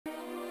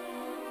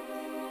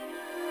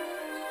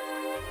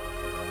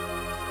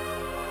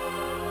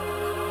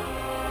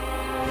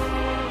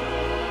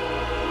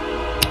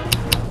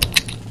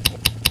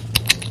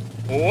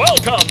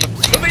Welcome to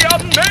the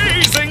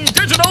amazing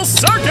digital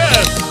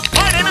circus!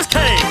 My name is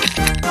Kane.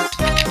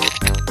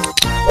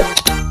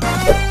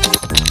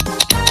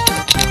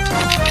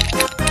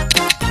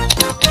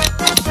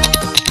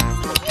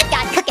 You've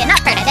got cooking up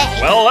for today.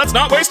 Well, let's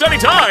not waste any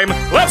time.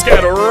 Let's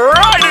get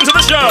right into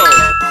the show.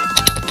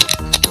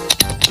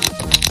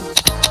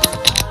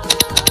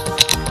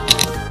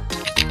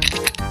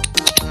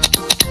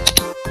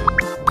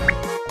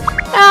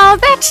 Oh,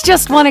 that's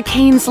just one of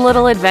Kane's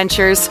little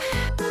adventures.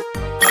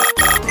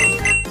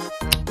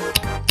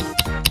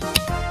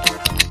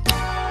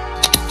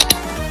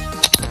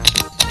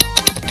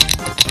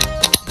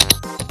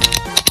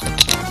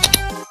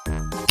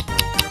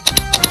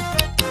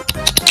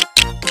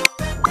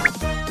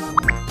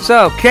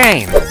 So,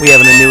 Kane, we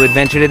having a new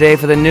adventure today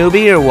for the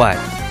newbie, or what?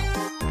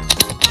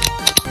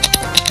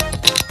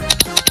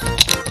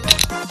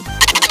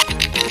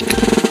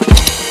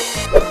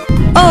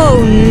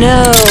 Oh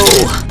no!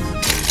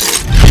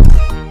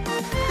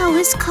 How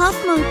is Cough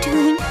Mode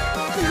doing?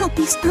 I hope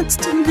he's not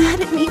still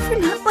mad at me for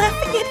not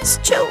laughing at his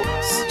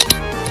jokes.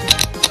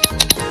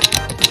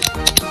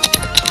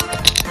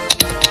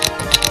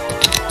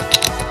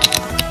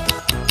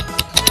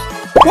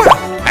 Well,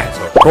 as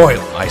a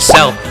royal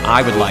myself,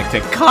 I would like to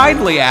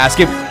kindly ask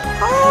him...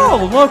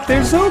 Oh, look,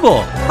 there's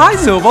Zooble. Hi,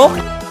 Zooble.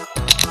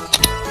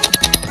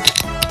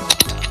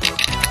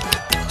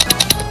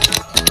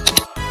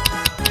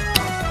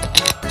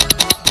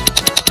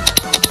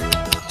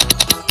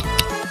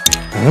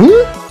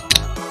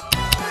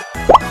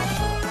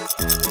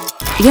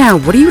 Yeah,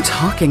 what are you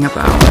talking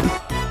about?